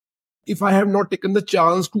if I have not taken the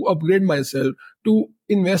chance to upgrade myself, to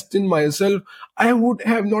invest in myself, I would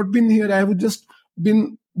have not been here. I would just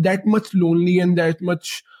been that much lonely and that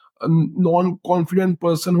much non-confident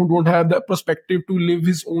person who don't have the perspective to live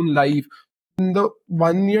his own life. In the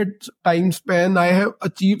 1 year time span, I have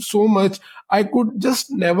achieved so much. I could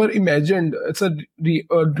just never imagined. It's a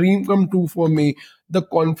dream come true for me. The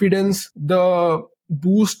confidence, the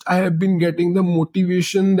boost I have been getting, the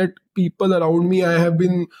motivation that people around me I have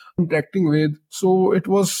been interacting with. So it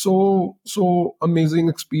was so amazing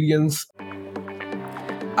experience.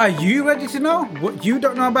 Are you ready to know what you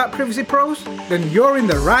don't know about Privacy Pros? Then you're in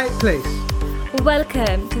the right place.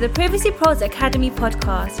 Welcome to the Privacy Pros Academy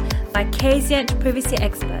podcast by Kazient Privacy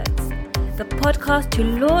Experts, the podcast to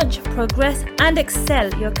launch, progress, and excel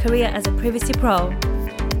your career as a privacy pro.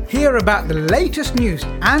 Hear about the latest news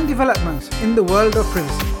and developments in the world of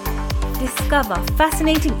privacy. Discover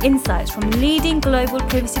fascinating insights from leading global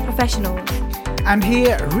privacy professionals. And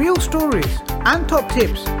hear real stories and top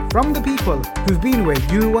tips from the people who've been where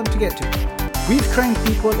you want to get to. We've trained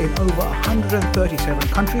people in over 137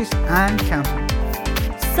 countries and counting.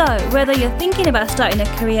 So, whether you're thinking about starting a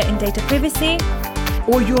career in data privacy,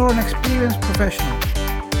 or you're an experienced professional,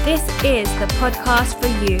 this is the podcast for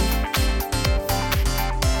you.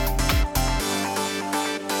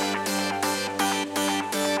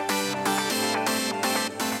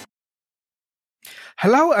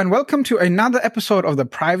 Hello and welcome to another episode of the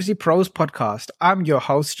Privacy Pros podcast. I'm your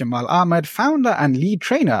host, Jamal Ahmed, founder and lead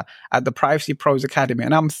trainer at the Privacy Pros Academy.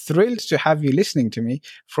 And I'm thrilled to have you listening to me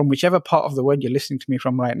from whichever part of the world you're listening to me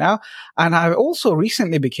from right now. And I also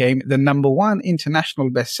recently became the #1 international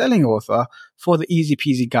best-selling author for the Easy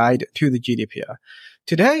Peasy Guide to the GDPR.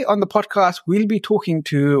 Today on the podcast, we'll be talking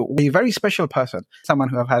to a very special person, someone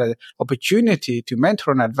who I've had an opportunity to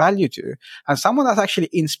mentor and add value to, and someone that's actually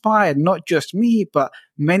inspired not just me, but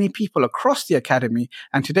many people across the academy.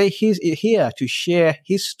 And today he's here to share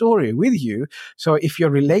his story with you. So if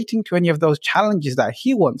you're relating to any of those challenges that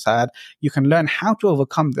he once had, you can learn how to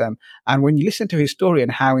overcome them. And when you listen to his story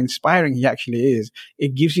and how inspiring he actually is,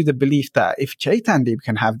 it gives you the belief that if Chaitandeep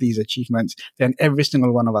can have these achievements, then every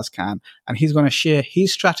single one of us can. And he's going to share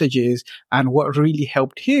his strategies and what really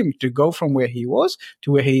helped him to go from where he was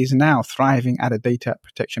to where he is now, thriving at a data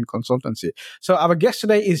protection consultancy. So our guest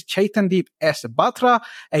today is Chaitandeep S. Batra,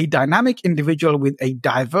 a dynamic individual with a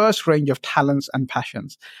diverse range of talents and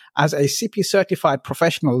passions. As a CP certified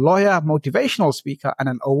professional lawyer, motivational speaker, and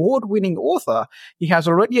an award-winning author, he has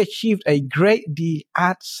already achieved a great deal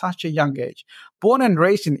at such a young age. Born and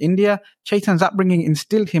raised in India, Chaitan's upbringing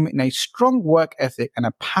instilled him in a strong work ethic and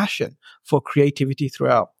a passion for creativity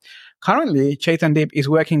throughout. Currently, Chaitandeep is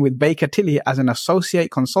working with Baker Tilly as an associate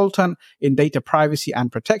consultant in data privacy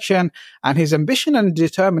and protection, and his ambition and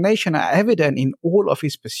determination are evident in all of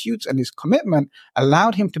his pursuits, and his commitment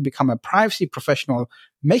allowed him to become a privacy professional,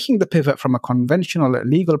 making the pivot from a conventional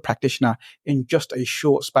legal practitioner in just a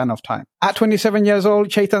short span of time. At 27 years old,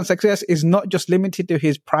 Chaitan's success is not just limited to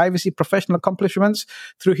his privacy professional accomplishments.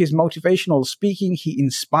 Through his motivational speaking, he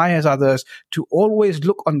inspires others to always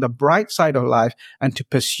look on the bright side of life and to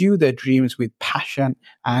pursue their dreams with passion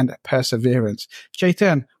and perseverance.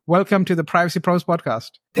 Chaitan, welcome to the Privacy Pros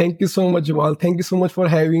podcast. Thank you so much, Jamal. Thank you so much for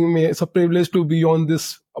having me. It's a privilege to be on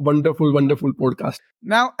this wonderful podcast.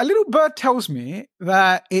 Now, a little bird tells me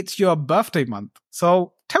that it's your birthday month.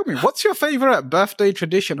 So tell me, what's your favorite birthday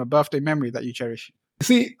tradition or birthday memory that you cherish?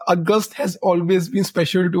 See, August has always been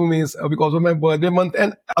special to me because of my birthday month,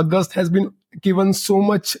 and August has been given so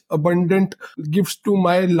much abundant gifts to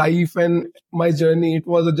my life and my journey. It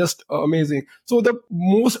was just amazing. So the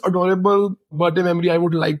most adorable birthday memory I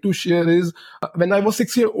would like to share is when I was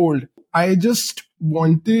 6 years old, I just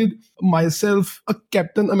wanted myself a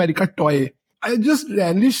Captain America toy. I just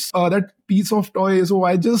relished that piece of toy. So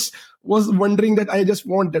I just was wondering that I just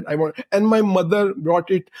want that. And my mother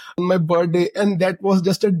brought it on my birthday. And that was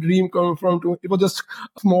just a dream come from to. It was just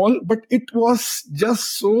small, but it was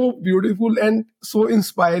just so beautiful and so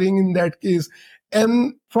inspiring in that case.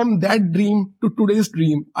 And from that dream to today's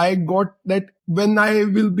dream, I got that when I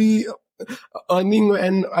will be earning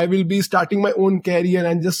and I will be starting my own career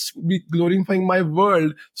and just be glorifying my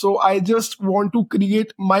world. So I just want to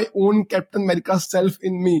create my own Captain America self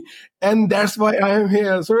in me. And that's why I am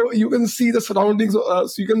here. So you can see the surroundings,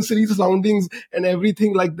 and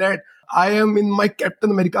everything like that. I am in my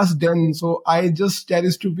Captain America's den. So I just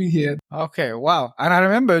cherish to be here. Okay, wow. And I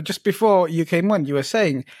remember just before you came on, you were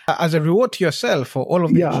saying, as a reward to yourself for all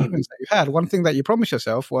of the achievements that you had, one thing that you promised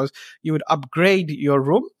yourself was you would upgrade your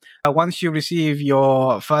room once you receive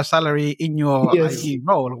your first salary in your IT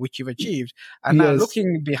role, which you've achieved. And now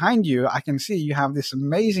looking behind you, I can see you have this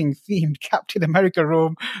amazing themed Captain America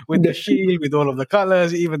room with the shield, with all of the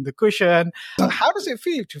colors, even the cushion. So how does it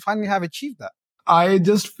feel to finally have achieved that? I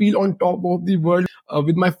just feel on top of the world.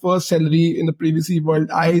 With my first salary in the Privacy world,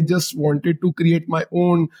 I just wanted to create my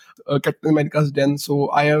own Captain America's den. So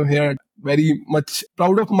I am here very much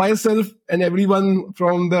proud of myself and everyone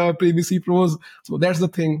from the Privacy Pros. So that's the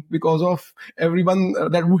thing. Because of everyone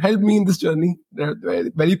that who helped me in this journey, they're very,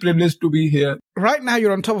 very privileged to be here. Right now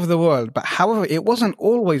you're on top of the world, but however, it wasn't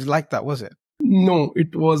always like that, was it? No,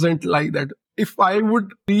 it wasn't like that. If I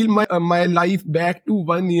would reel my life back to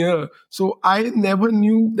 1 year, so I never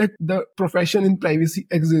knew that the profession in privacy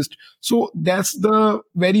exists. So that's the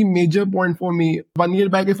very major point for me. 1 year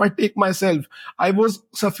back, if I take myself, I was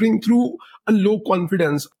suffering through a low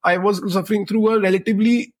confidence. I was suffering through a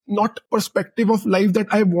relatively not perspective of life that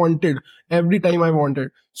I wanted every time I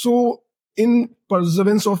wanted. So in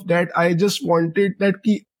pursuance of that, I just wanted that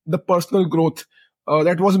the personal growth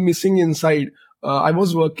that was missing inside. I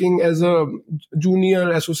was working as a junior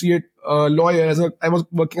associate lawyer. I was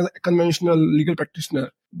working as a conventional legal practitioner.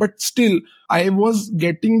 But still, I was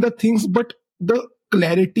getting the things, but the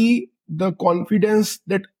clarity, the confidence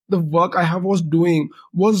that the work I was doing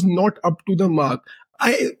was not up to the mark.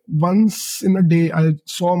 Once in a day, I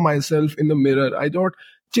saw myself in the mirror. I thought,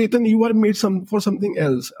 Chetan, you are made for something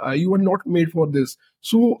else. You are not made for this.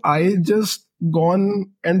 So I just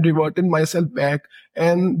gone and reverted myself back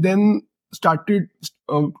and then started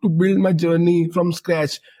to build my journey from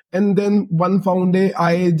scratch. And then one found day,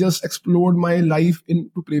 I just explored my life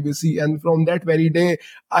into privacy. And from that very day,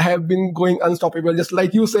 I have been going unstoppable. Just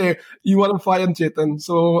like you say, you are on fire, Chetan.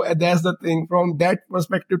 So that's the thing. From that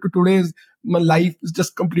perspective to today's, my life is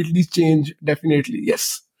just completely changed. Definitely.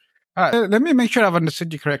 Yes. All right, let me make sure I've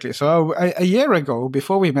understood you correctly. So a year ago,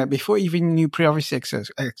 before we met, before even you privacy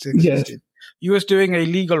existed, you was doing a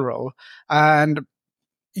legal role and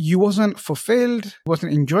you wasn't fulfilled,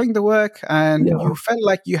 wasn't enjoying the work, and you felt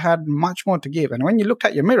like you had much more to give. And when you looked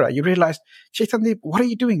at your mirror, you realized, Chetan, what are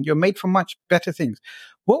you doing? You're made for much better things.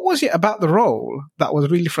 What was it about the role that was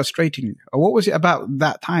really frustrating you? Or what was it about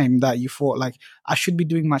that time that you thought like, I should be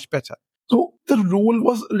doing much better? So the role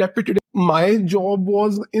was repetitive. My job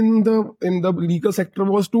was in the legal sector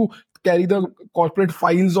was to carry the corporate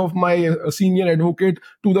files of my senior advocate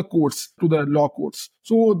to the courts, to the law courts.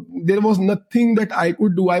 So there was nothing that I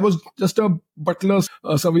could do. I was just a butler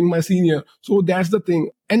serving my senior. So that's the thing.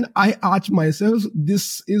 And I asked myself,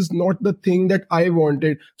 this is not the thing that I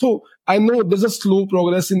wanted. So I know there's a slow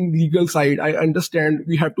progress in legal side. I understand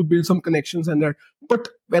we have to build some connections and that. But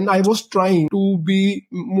when I was trying to be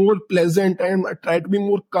more pleasant and I tried to be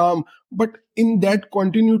more calm, but in that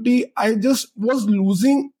continuity, I just was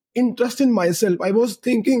losing interest in myself. I was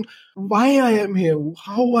thinking why I am here,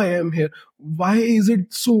 how I am here. Why is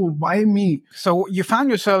it so? Why me? So you found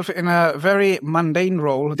yourself in a very mundane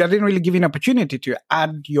role that didn't really give you an opportunity to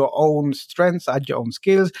add your own strengths, add your own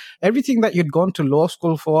skills, everything that you'd gone to law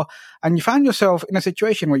school for. And you found yourself in a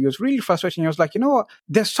situation where you was really frustrated. And you was like, you know what?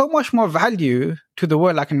 There's so much more value to the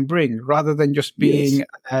world I can bring rather than just being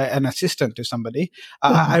an assistant to somebody.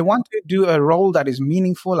 I want to do a role that is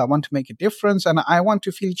meaningful. I want to make a difference and I want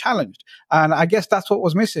to feel challenged. And I guess that's what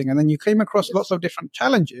was missing. And then you came across lots of different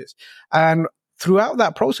challenges. And throughout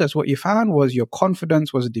that process, what you found was your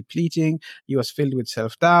confidence was depleting. You was filled with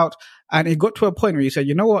self-doubt. And it got to a point where you said,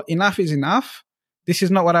 you know what? Enough is enough. This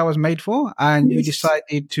is not what I was made for. And you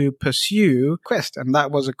decided to pursue quest. And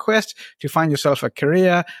that was a quest to find yourself a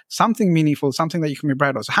career, something meaningful, something that you can be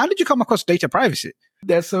proud of. So how did you come across data privacy?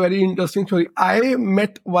 That's a very interesting story. I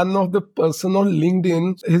met one of the person on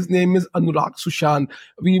LinkedIn. His name is Anurag Sushan.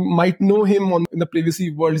 We might know him in the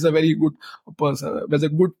privacy world. He's a very good person. He's a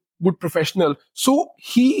good professional. So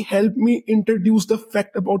he helped me introduce the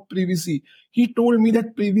fact about privacy. He told me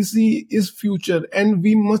that privacy is future and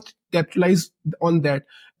we must capitalize on that.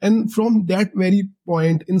 And from that very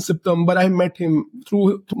point in September, I met him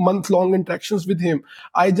through month-long interactions with him.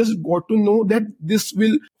 I just got to know that this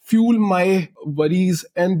will fuel my worries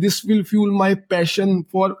and this will fuel my passion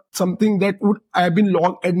for something that I have been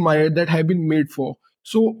long admired, that I have been made for.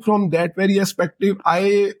 So from that very perspective,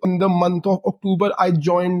 in the month of October, I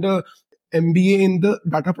joined MBA in the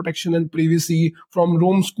data protection and privacy from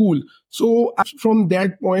Rome School. So from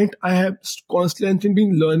that point, I have constantly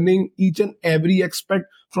been learning each and every aspect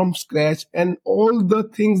from scratch, and all the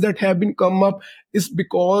things that have been come up is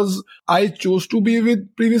because I chose to be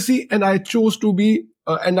with privacy, and I chose to be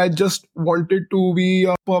and I just wanted to be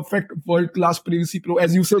a perfect world-class privacy pro.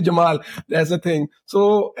 As you say, Jamal, that's the thing.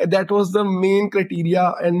 So that was the main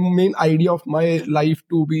criteria and main idea of my life,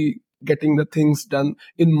 to be getting the things done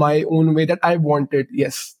in my own way that I wanted.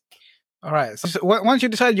 Yes. All right. So once you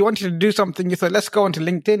decided you wanted to do something, you thought, let's go onto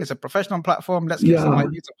LinkedIn. It's a professional platform. Let's get some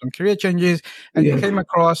ideas of some career changes. And you came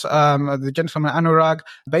across the gentleman Anurag,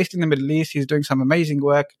 based in the Middle East. He's doing some amazing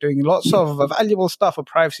work, doing lots of valuable stuff for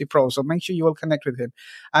Privacy Pro. So make sure you will connect with him.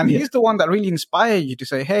 And he's the one that really inspired you to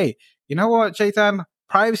say, hey, you know what, Chetan?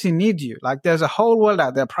 Privacy needs you. Like, there's a whole world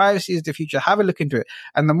out there. Privacy is the future. Have a look into it.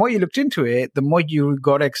 And the more you looked into it, the more you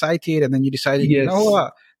got excited, and then you decided, you know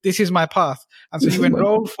what? This is my path. And so you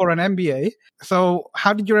enrolled for an MBA. So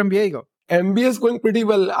how did your MBA go? MBA is going pretty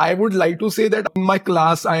well. I would like to say that in my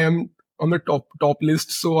class, I am on the top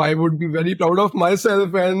list. So I would be very proud of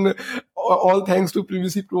myself, and all thanks to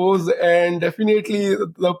Privacy Pros, and definitely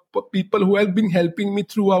the people who have been helping me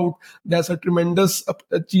throughout. That's a tremendous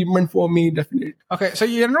achievement for me, definitely. Okay. So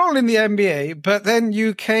you enrolled in the MBA, but then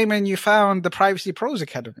you came and you found the Privacy Pros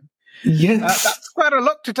Academy. Yes. That's quite a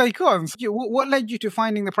lot to take on. So what led you to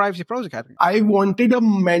finding the Privacy Pros Academy? I wanted a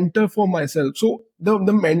mentor for myself. So the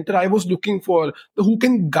mentor I was looking for, who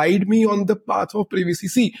can guide me on the path of privacy.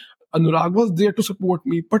 See, Anurag was there to support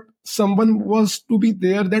me, but someone was to be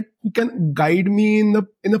there that who can guide me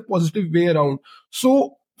in a positive way around.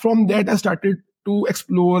 So from that, I started to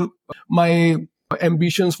explore my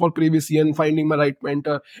ambitions for privacy and finding my right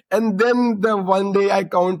mentor. And then the one day I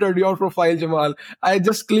countered your profile, Jamal. I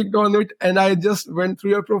just clicked on it and I just went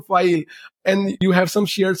through your profile, and you have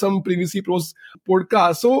shared some Privacy Pros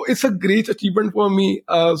podcast. So it's a great achievement for me.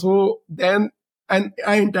 And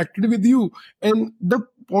I interacted with you, and the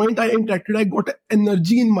point I interacted, I got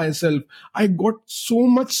energy in myself. I got so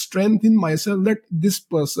much strength in myself that this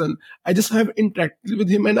person, I just have interacted with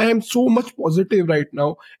him, and I am so much positive right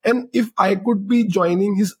now. And if I could be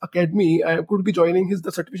joining his academy, I could be joining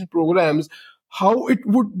the certification programs, how it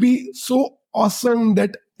would be so awesome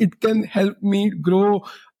that it can help me grow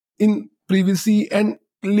in privacy and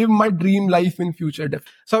live my dream life in future.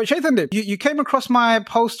 So Chetan, you came across my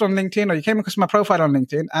post on LinkedIn, or you came across my profile on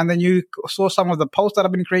LinkedIn, and then you saw some of the posts that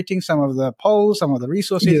I've been creating, some of the polls, some of the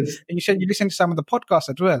resources, and you said you listened to some of the podcasts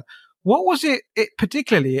as well. What was it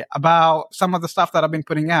particularly about some of the stuff that I've been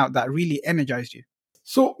putting out that really energized you?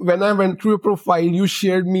 So when I went through your profile, you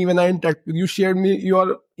shared me, when I interacted with you, shared me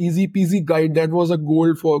your easy peasy guide. That was a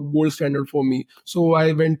gold standard for me. So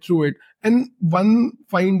I went through it. And one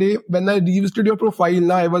fine day, when I revisited your profile,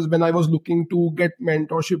 when I was looking to get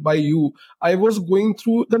mentorship by you, I was going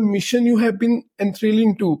through the mission you have been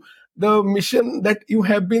enthralling to, the mission that you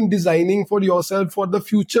have been designing for yourself for the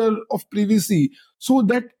future of privacy. So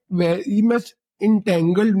that very much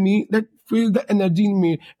entangled me, that filled the energy in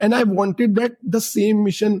me. And I wanted that the same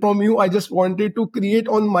mission from you. I just wanted to create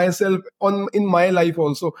on myself, in my life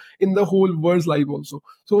also, in the whole world's life also.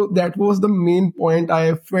 So that was the main point.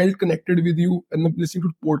 I felt connected with you and listening to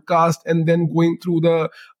the podcast, and then going through the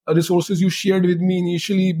resources you shared with me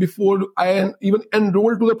initially before I even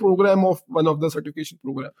enrolled to the program of one of the certification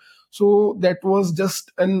program. So that was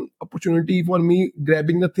just an opportunity for me,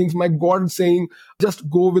 grabbing the things, my God saying, just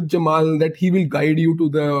go with Jamal, that he will guide you to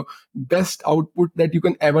the best output that you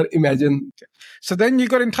can ever imagine. So then you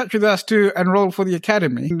got in touch with us to enroll for the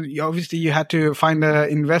academy. Obviously, you had to find an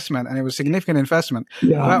investment, and it was significant investment.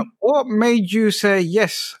 Yeah. What made you say,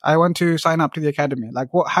 yes, I want to sign up to the academy? Like,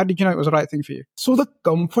 how did you know it was the right thing for you? So the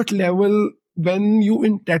comfort level, when you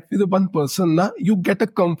interact with one person, you get a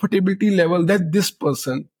comfortability level that this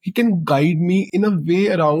person, he can guide me in a way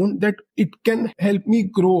around that it can help me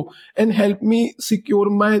grow and help me secure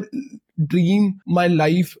my dream, my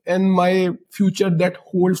life, and my future that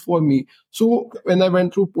holds for me. So when I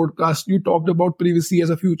went through podcast, you talked about privacy as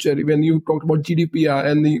a future. When you talked about GDPR,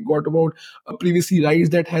 and you got about privacy rights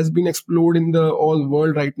that has been explored in the all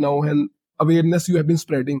world right now, and awareness you have been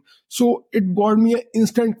spreading. So it got me an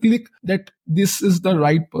instant click that this is the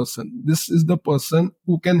right person. This is the person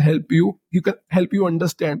who can help you. He can help you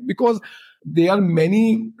understand, because there are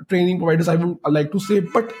many training providers, I would like to say,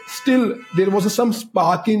 but still there was some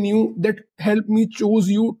spark in you that helped me choose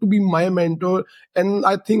you to be my mentor. And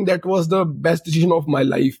I think that was the best decision of my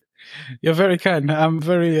life. You're very kind. I'm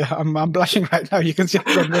blushing right now. You can see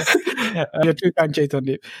You're too kind,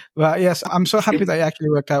 Chaitanya. But yes, I'm so happy that it actually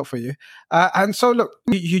worked out for you. And so look,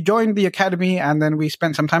 you joined the academy and then we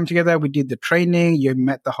spent some time together. We did the training. You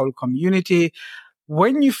met the whole community.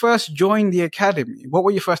 When you first joined the academy, what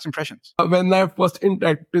were your first impressions? When I first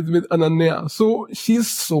interacted with Ananya, so she's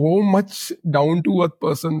so much down to earth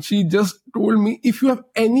person. She just told me, if you have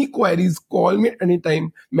any queries, call me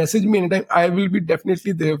anytime, message me anytime. I will be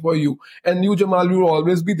definitely there for you. And you, Jamal, will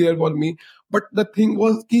always be there for me. But the thing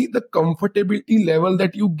was the comfortability level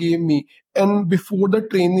that you gave me. And before the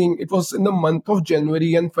training, it was in the month of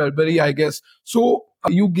January and February, I guess. So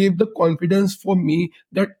you gave the confidence for me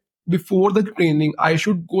that before the training, I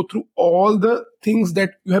should go through all the things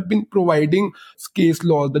that you have been providing, case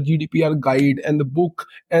law, the GDPR guide and the book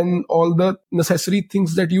and all the necessary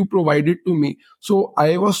things that you provided to me. So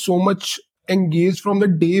I was so much engaged from the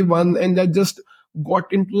day one and I just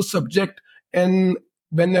got into the subject. And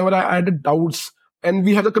whenever I had doubts, and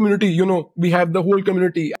we have the community, we have the whole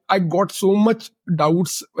community. I got so much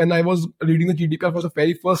doubts when I was reading the GDPR for the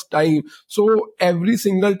very first time. So every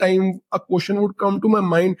single time a question would come to my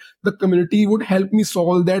mind, the community would help me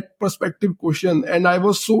solve that prospective question. And I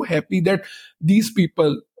was so happy that these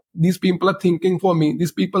people are thinking for me.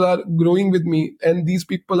 These people are growing with me. And these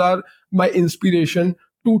people are my inspiration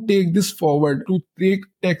to take this forward, to take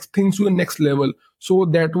things to the next level. So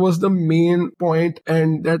that was the main point,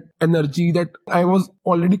 and that energy that I was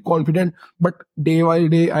already confident, but day by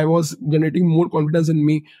day I was generating more confidence in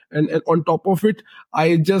me. And on top of it,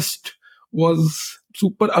 I just was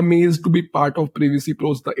super amazed to be part of Privacy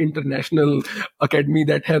Pros, the international academy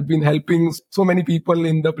that have been helping so many people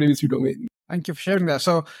in the privacy domain. Thank you for sharing that.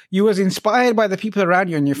 So you was inspired by the people around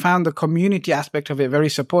you and you found the community aspect of it very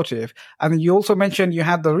supportive. And you also mentioned you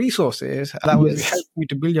had the resources that was helping you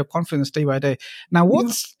to build your confidence day by day. Now,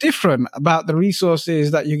 what's different about the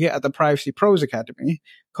resources that you get at the Privacy Pros Academy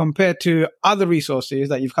compared to other resources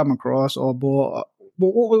that you've come across or bought?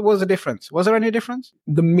 What was the difference? Was there any difference?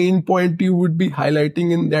 The main point you would be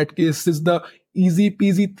highlighting in that case is the easy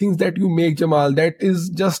peasy things that you make, Jamal. That is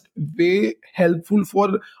just way helpful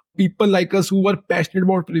for people like us who are passionate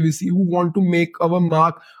about privacy, who want to make our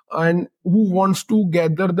mark and who wants to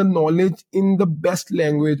gather the knowledge in the best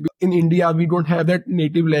language. In India, we don't have that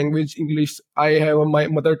native language, English. I have my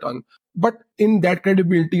mother tongue. But in that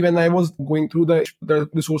credibility, when I was going through the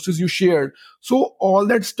resources you shared, so all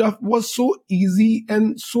that stuff was so easy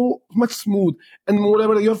and so much smooth. And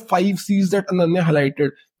moreover, your 5 C's that Ananya highlighted: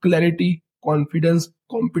 clarity, confidence,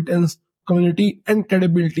 competence, community, and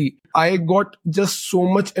credibility. I got just so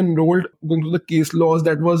much enrolled going through the case laws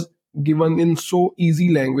that was given in so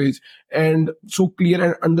easy language and so clear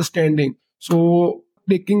and understanding. So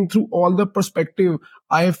taking through all the perspective,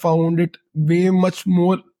 I found it way much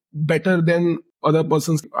more better than other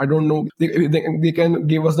persons. I don't know. They can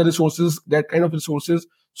give us the resources, that kind of resources.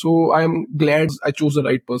 So I'm glad I chose the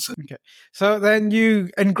right person. Okay. So then you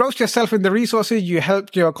engrossed yourself in the resources. You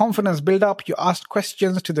helped your confidence build up. You asked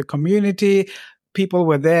questions to the community. People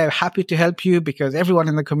were there happy to help you because everyone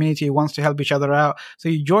in the community wants to help each other out. So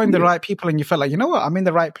you joined the right people and you felt like, you know what, I'm in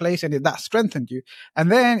the right place, and that strengthened you.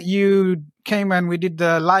 And then you came and we did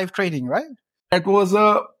the live training, right? That was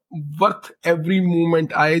worth every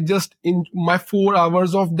moment. I just, in my 4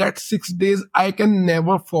 hours of that 6 days, I can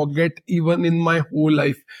never forget even in my whole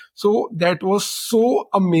life. So that was so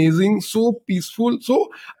amazing, so peaceful. So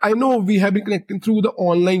I know we have been connecting through the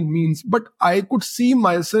online means, but I could see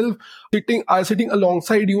myself sitting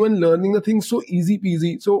alongside you and learning the things so easy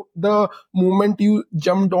peasy. So the moment you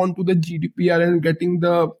jumped onto the GDPR and getting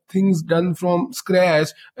the things done from scratch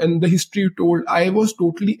and the history you told, I was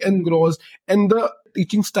totally engrossed. And the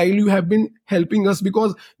teaching style you have been helping us,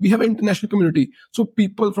 because we have an international community. So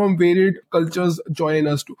people from varied cultures join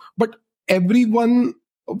us too. But everyone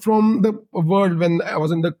from the world, when I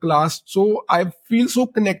was in the class, so I feel so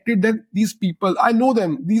connected that these people, I know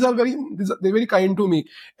them. They're very kind to me,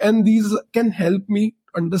 and these can help me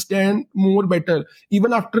understand more better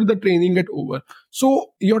even after the training get over.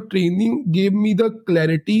 So your training gave me the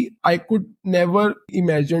clarity I could never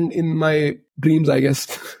imagine in my dreams, I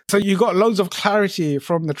guess. So you got loads of clarity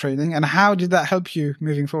from the training, and how did that help you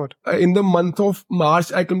moving forward? In the month of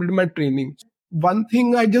March, I completed my training. One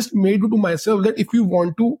thing I just made to myself, that if you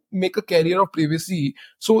want to make a career of privacy,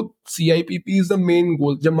 so CIPP is the main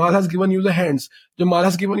goal. Jamal has given you the hands. Jamal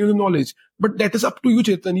has given you the knowledge. But that is up to you,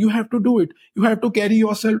 Chetan. You have to do it. You have to carry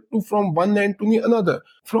yourself from one end to the another.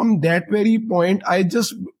 From that very point, I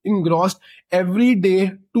just engrossed every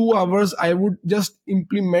day, 2 hours. I would just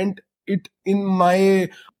implement it in my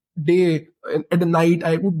day. At the night,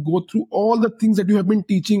 I would go through all the things that you have been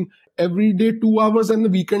teaching every day, 2 hours, and the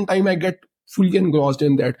weekend time I get fully engrossed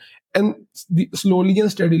in that. And slowly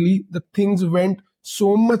and steadily, the things went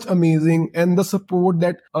so much amazing, and the support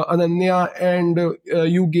that Ananya and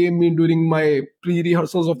you gave me during my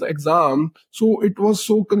pre-rehearsals of the exam. So it was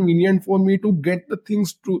so convenient for me to get the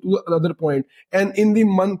things to the other point. And in the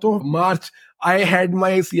month of March, I had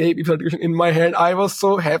my CIP certification in my hand. I was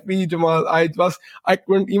so happy, Jamal. I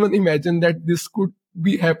couldn't even imagine that this could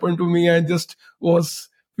be happen to me. I just was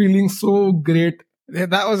feeling so great.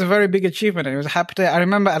 That was a very big achievement. It was a happy day. I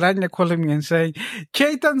remember Aranya calling me and saying,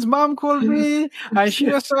 Chetan's mom called me and she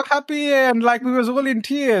was so happy, and like we was all in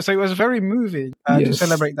tears. So it was very moving to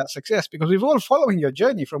celebrate that success, because we've all following your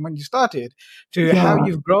journey from when you started to how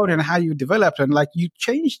you've grown and how you developed, and like you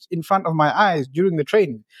changed in front of my eyes during the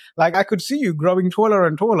training. Like I could see you growing taller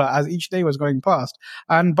and taller as each day was going past.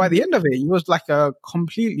 And by the end of it, you was like a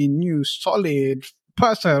completely new, solid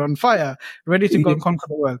person on fire, ready to go and conquer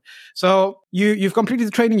the world. So you've completed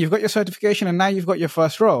the training, you've got your certification, and now you've got your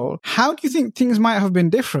first role. How do you think things might have been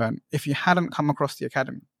different if you hadn't come across the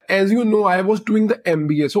academy? As you know, I was doing the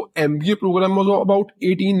MBA. So MBA program was about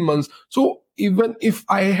 18 months. So even if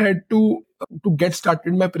I had to get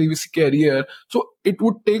started my previous career, so it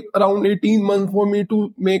would take around 18 months for me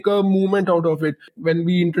to make a movement out of it. When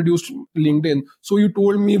we introduced LinkedIn, so you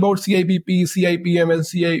told me about CIPP, CIPM and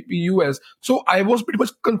CIPUS. So I was pretty much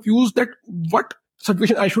confused that what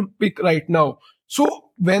certification I should pick right now. So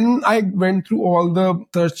when I went through all the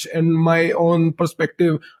search and my own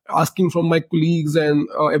perspective, asking from my colleagues and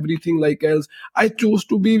everything like else, I chose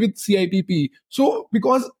to be with CIPP. So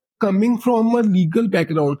because coming from a legal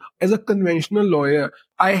background as a conventional lawyer,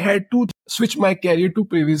 I had to switch my career to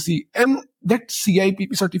privacy. And that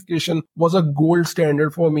CIPP certification was a gold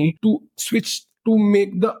standard for me to switch, to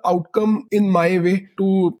make the outcome in my way,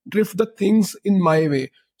 to drift the things in my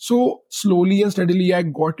way. So slowly and steadily I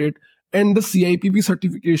got it. And the CIPP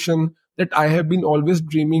certification that I have been always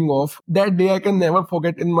dreaming of, that day I can never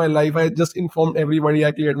forget in my life. I just informed everybody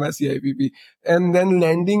I cleared my CIPP. And then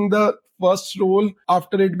landing the first role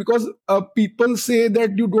after it, because people say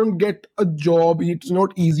that you don't get a job, it's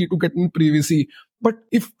not easy to get in privacy. But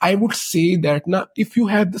if I would say that now, if you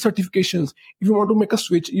have the certifications, if you want to make a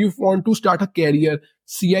switch, if you want to start a career,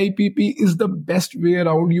 CIPP is the best way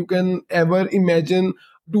around you can ever imagine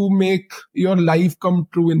to make your life come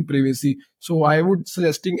true in privacy. So I would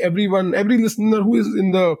suggesting everyone, every listener who is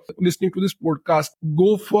listening to this podcast,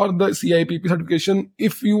 go for the CIPP certification.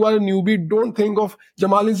 If you are a newbie, don't think of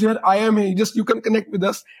Jamal is here, I am here. Just you can connect with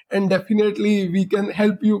us, and definitely we can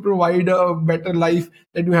help you provide a better life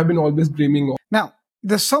that you have been always dreaming of. Now,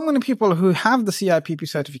 there's so many people who have the CIPP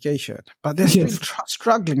certification, but they're still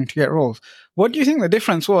struggling to get roles. What do you think the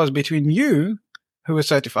difference was between you, who was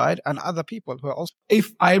certified, and other people who are also?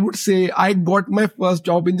 If I would say, I got my first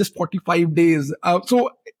job in just 45 days.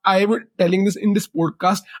 So I was telling this in this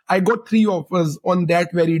podcast, I got 3 offers on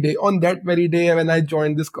that very day when I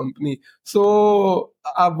joined this company. So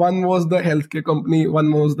one was the healthcare company,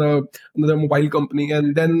 one was another mobile company,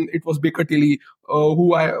 and then it was Baker Tilly,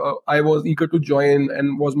 who I was eager to join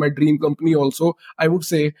and was my dream company also, I would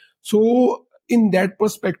say. So in that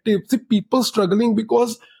perspective, see, people struggling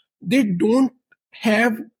because they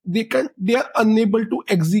are unable to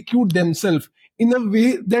execute themselves in a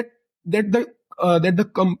way that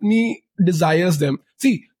the company desires them.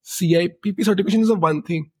 See, CIPP certification is a one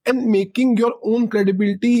thing, and making your own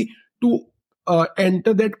credibility to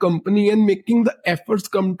enter that company and making the efforts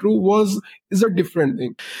come true is a different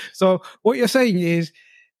thing. So what you're saying is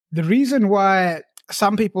the reason why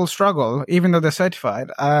some people struggle, even though they're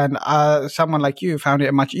certified, and someone like you found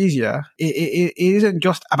it much easier. It isn't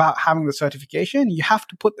just about having the certification. You have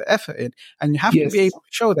to put the effort in, and you have to be able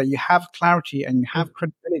to show that you have clarity and you have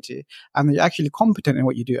credibility, and that you're actually competent in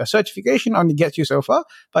what you do. A certification only gets you so far,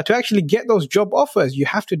 but to actually get those job offers, you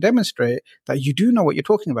have to demonstrate that you do know what you're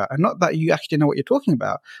talking about, and not that you actually know what you're talking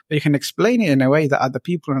about, but you can explain it in a way that other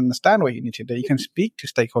people understand what you need to do. You can speak to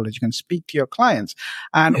stakeholders, you can speak to your clients,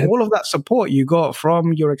 and all of that support you got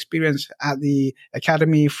from your experience at the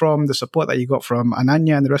academy, from the support that you got from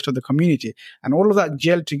Ananya and the rest of the community, and all of that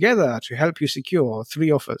gelled together to help you secure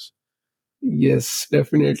 3 offers. Yes,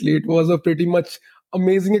 definitely. It was a pretty much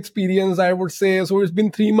amazing experience, I would say. So it's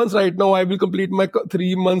been 3 months right now. I will complete my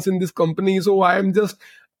 3 months in this company. So I'm just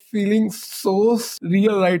feeling so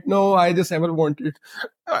real right now. I just ever wanted.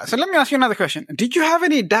 So let me ask you another question. Did you have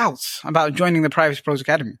any doubts about joining the Privacy Pros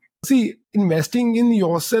Academy? See, investing in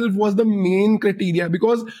yourself was the main criteria,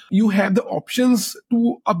 because you have the options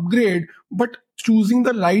to upgrade, but choosing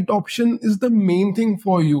the right option is the main thing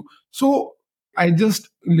for you. So I just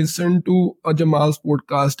listened to Jamal's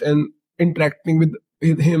podcast and interacting with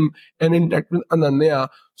with him and interact with Ananya.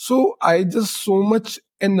 So I just so much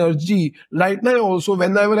energy right now. Also,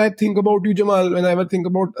 whenever I think about you, Jamal, whenever I think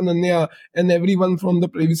about Ananya and everyone from the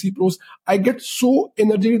Privacy Pros, I get so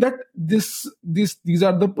energy that these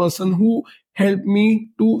are the person who helped me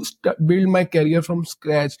to build my career from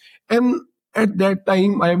scratch. And at that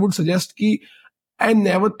time, I would suggest ki I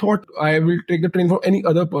never thought I will take the train from any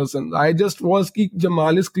other person. I just was ki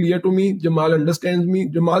Jamal is clear to me, Jamal understands me,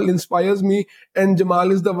 Jamal inspires me, and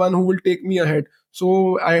Jamal is the one who will take me ahead.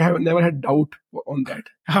 So I have never had doubt on that.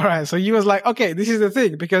 All right. So you was like, okay, this is the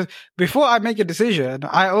thing, because before I make a decision,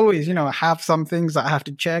 I always, have some things that I have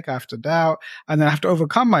to check, I have to doubt, and then I have to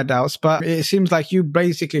overcome my doubts. But it seems like you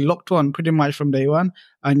basically locked on pretty much from day one,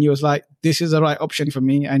 and you was like, this is the right option for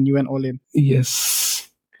me, and you went all in. Yes.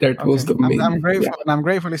 That was the main. I'm grateful, and I'm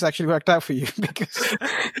grateful it's actually worked out for you because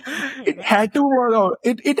it had to work out.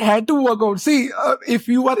 It had to work out. See, if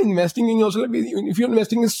you are investing in yourself, if you're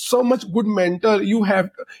investing in so much good mentor, you have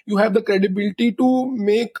the credibility to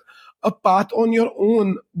make a path on your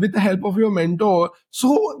own with the help of your mentor.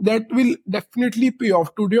 So that will definitely pay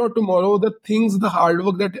off today or tomorrow. The hard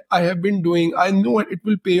work that I have been doing, I know it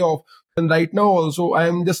will pay off. And right now also, I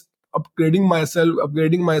am just upgrading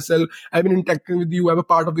myself. I've been interacting with you. I'm a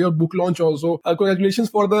part of your book launch also. Congratulations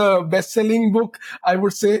for the best-selling book. I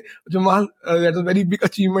would say, Jamal, that's a very big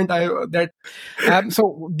achievement.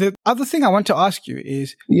 So the other thing I want to ask you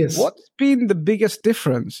is, yes, what's been the biggest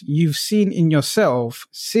difference you've seen in yourself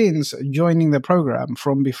since joining the program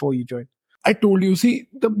from before you joined? I told you, see,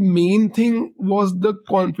 the main thing was the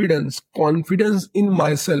confidence in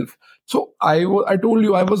myself. So I told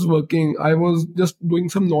you I was working. I was just doing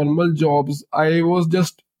some normal jobs. I was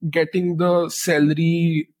just getting the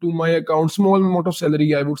salary to my account, small amount of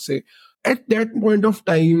salary, I would say. At that point of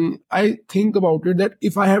time, I think about it that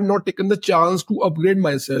if I have not taken the chance to upgrade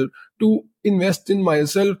myself, to invest in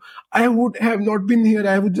myself, I would have not been here.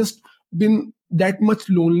 I would just been that much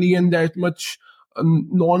lonely and that much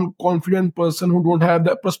non-confident person who don't have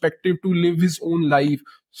the perspective to live his own life.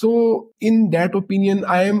 So in that opinion,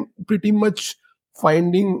 I am pretty much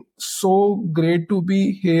finding so great to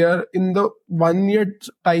be here. In the 1 year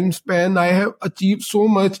time span, I have achieved so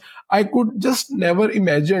much I could just never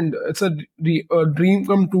imagined. It's a dream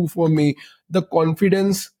come true for me. The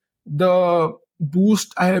confidence, the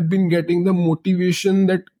boost I have been getting, the motivation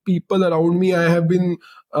that people around me I have been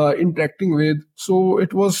interacting with. So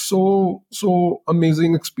it was so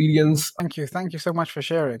amazing experience. Thank you so much for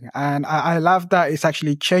sharing. And I love that it's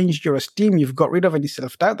actually changed your esteem. You've got rid of any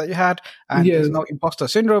self-doubt that you had, and Yes. there's no imposter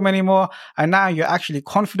syndrome anymore. And now you're actually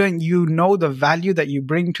confident. You know the value that you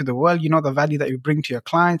bring to the world. You know the value that you bring to your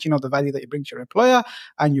clients. You know the value that you bring to your employer,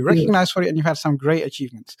 and you recognize for it, and you've had some great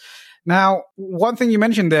achievements. Now, one thing you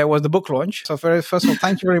mentioned there was the book launch. So first of all,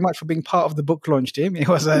 thank you very much for being part of the book launch team. It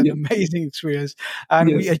was an amazing experience, and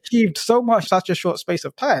we achieved so much in such a short space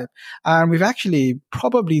of time. And we've actually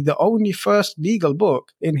probably the only first legal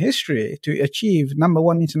book in history to achieve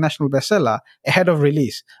 #1 international bestseller ahead of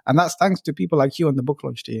release. And that's thanks to people like you on the book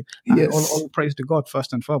launch team. And all praise to God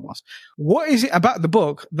first and foremost. What is it about the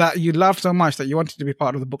book that you loved so much that you wanted to be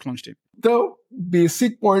part of the book launch team? The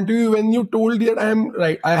basic point of view, when you told that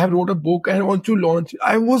I have wrote a book and I want to launch,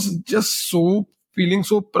 I was just feeling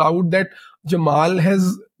so proud that Jamal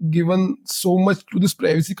has given so much to this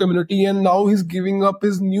privacy community, and now he's giving up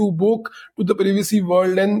his new book to the privacy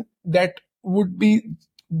world, and that would be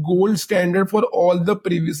gold standard for all the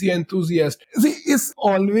privacy enthusiasts. See, it's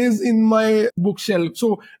always in my bookshelf.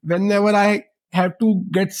 So whenever I have to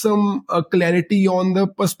get some clarity on the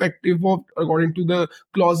perspective of according to the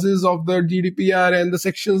clauses of the GDPR and the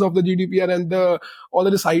sections of the GDPR and all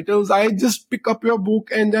the recitals, I just pick up your book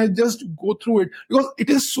and I just go through it because it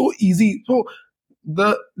is so easy. So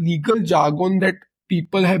the legal jargon that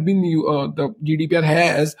people have been the GDPR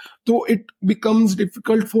has, so it becomes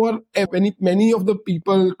difficult for many of the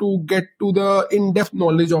people to get to the in-depth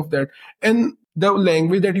knowledge of that. And the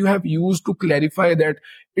language that you have used to clarify that,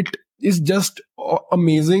 it is just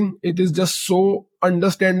amazing. It is just so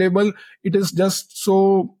understandable. It is just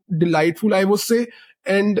so delightful, I would say.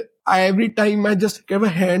 And every time I just give a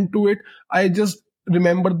hand to it, I just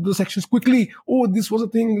remember the sections quickly. Oh, this was a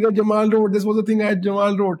thing that Jamal wrote. This was a thing that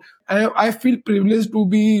Jamal wrote. I feel privileged to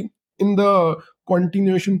be in the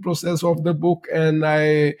continuation process of the book, and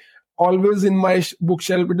I always in my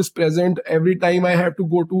bookshelf it is present. Every time I have to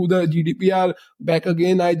go to the GDPR back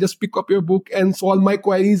again, I just pick up your book and solve my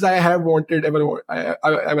queries I have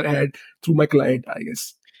ever had through my client, I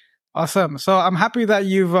guess. Awesome. So I'm happy that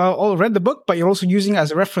you've all read the book, but you're also using it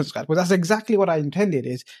as a reference guide. Well, that's exactly what I intended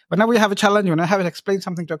is whenever we have a challenge, when I have to explain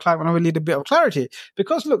something to a client, whenever we need a bit of clarity,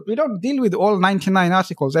 because look, we don't deal with all 99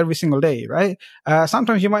 articles every single day, right?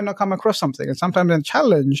 Sometimes you might not come across something, and sometimes a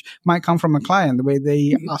challenge might come from a client the way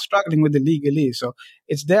they are struggling with the legalese. So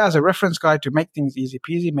it's there as a reference guide to make things easy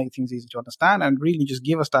peasy, make things easy to understand, and really just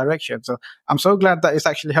give us direction. So I'm so glad that it's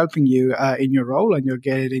actually helping you in your role, and you're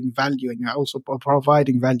getting value, and you're also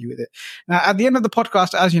providing value with it. Now, at the end of the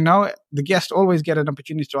podcast, as you know, the guests always get an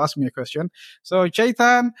opportunity to ask me a question. So,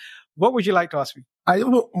 Chetan, what would you like to ask me? I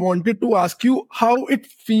wanted to ask you how it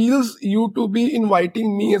feels you to be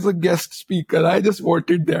inviting me as a guest speaker. I just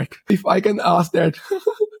wanted that. If I can ask that.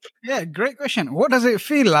 Yeah, great question. What does it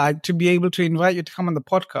feel like to be able to invite you to come on the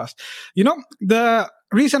podcast? You know, the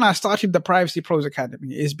reason I started the Privacy Pros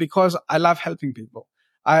Academy is because I love helping people.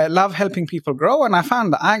 I love helping people grow, and I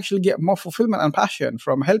found that I actually get more fulfillment and passion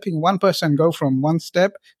from helping one person go from one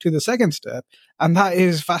step to the second step. And that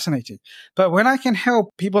is fascinating. But when I can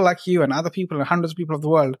help people like you and other people and hundreds of people of the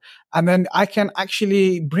world, and then I can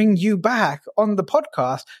actually bring you back on the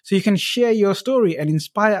podcast so you can share your story and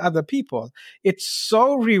inspire other people, it's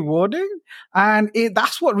so rewarding. And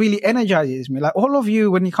that's what really energizes me. Like all of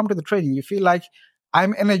you, when you come to the training, you feel like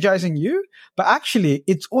I'm energizing you, but actually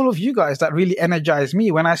it's all of you guys that really energize me.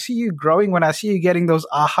 When I see you growing, when I see you getting those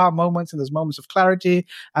aha moments and those moments of clarity,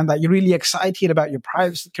 and that you're really excited about your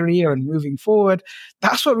privacy career and moving forward,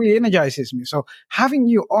 that's what really energizes me. So having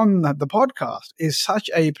you on the podcast is such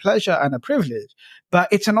a pleasure and a privilege, but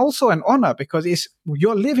it's also an honor because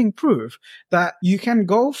you're living proof that you can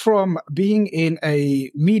go from being in a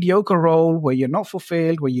mediocre role where you're not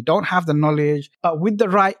fulfilled, where you don't have the knowledge, but with the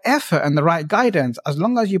right effort and the right guidance, as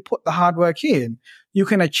long as you put the hard work in, you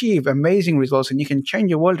can achieve amazing results and you can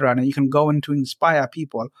change your world around and you can go on to inspire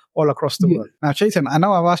people all across the world. Now, Chetan, I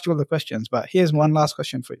know I've asked you all the questions, but here's one last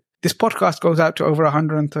question for you. This podcast goes out to over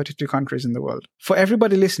 132 countries in the world. For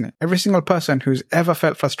everybody listening, every single person who's ever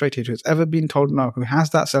felt frustrated, who's ever been told no, who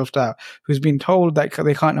has that self-doubt, who's been told that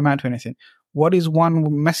they can't amount to anything, what is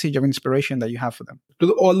one message of inspiration that you have for them?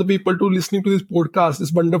 To all the people listening to this podcast,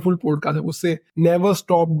 this wonderful podcast, I would say, never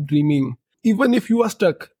stop dreaming. Even if you are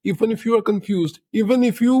stuck, even if you are confused, even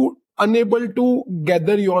if you are unable to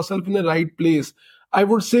gather yourself in the right place, I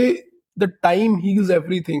would say the time heals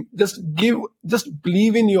everything. Just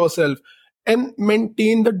believe in yourself and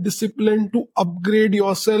maintain the discipline to upgrade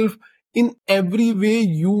yourself in every way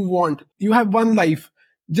you want. You have one life.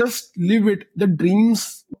 Just live it. The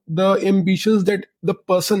dreams, the ambitions that the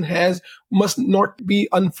person has must not be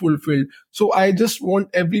unfulfilled. So I just want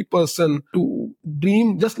every person to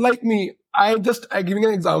dream just like me. I'm giving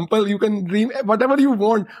an example. You can dream whatever you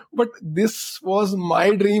want, but this was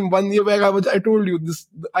my dream. 1 year back, I told you this,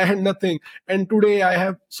 I had nothing. And today I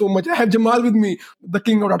have so much. I have Jamal with me, the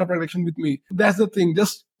king of data protection with me. That's the thing.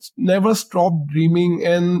 Just never stop dreaming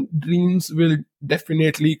and dreams will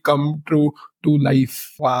definitely come true to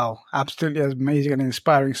life. Wow. Absolutely amazing and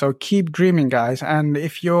inspiring. So keep dreaming, guys. And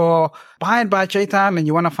if you're inspired by Chetan and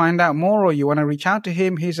you want to find out more or you want to reach out to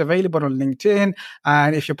him, he's available on LinkedIn.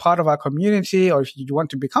 And if you're part of our community or if you want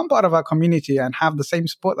to become part of our community and have the same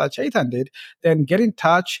support that Chetan did, then get in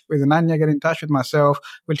touch with Ananya, get in touch with myself.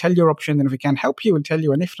 We'll tell you your options. And if we can help you, we'll tell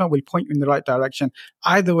you. And if not, we'll point you in the right direction.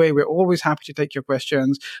 Either way, we're always happy to take your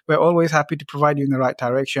questions. We're always happy to provide you in the right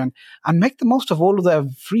direction and make the most of all of the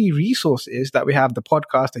free resources that we have, the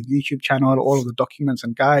podcast, the YouTube channel, all of the documents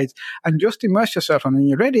and guides, and just immerse yourself. And when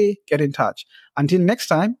you're ready, get in touch. Until next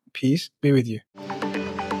time, peace be with you.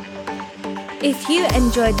 If you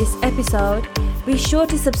enjoyed this episode, be sure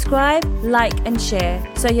to subscribe, like, and share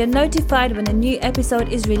so you're notified when a new episode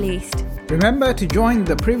is released. Remember to join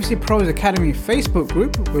the Privacy Pros Academy Facebook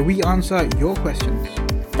group where we answer your questions.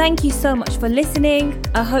 Thank you so much for listening.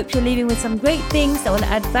 I hope you're leaving with some great things that will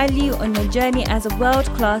add value on your journey as a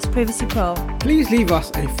world-class Privacy Pro. Please leave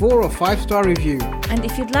us a 4 or 5-star review. And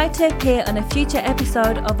if you'd like to appear on a future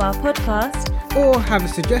episode of our podcast, or have a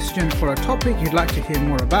suggestion for a topic you'd like to hear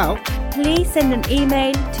more about, please send an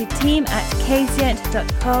email to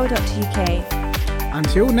team@kzient.co.uk.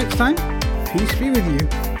 Until next time, peace be with you.